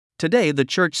Today the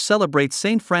Church celebrates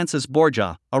Saint Francis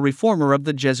Borgia, a reformer of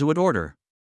the Jesuit order.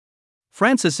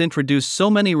 Francis introduced so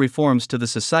many reforms to the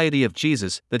Society of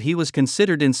Jesus that he was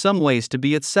considered in some ways to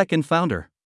be its second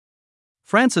founder.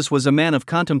 Francis was a man of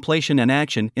contemplation and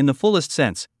action in the fullest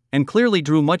sense, and clearly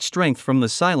drew much strength from the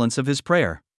silence of his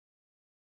prayer.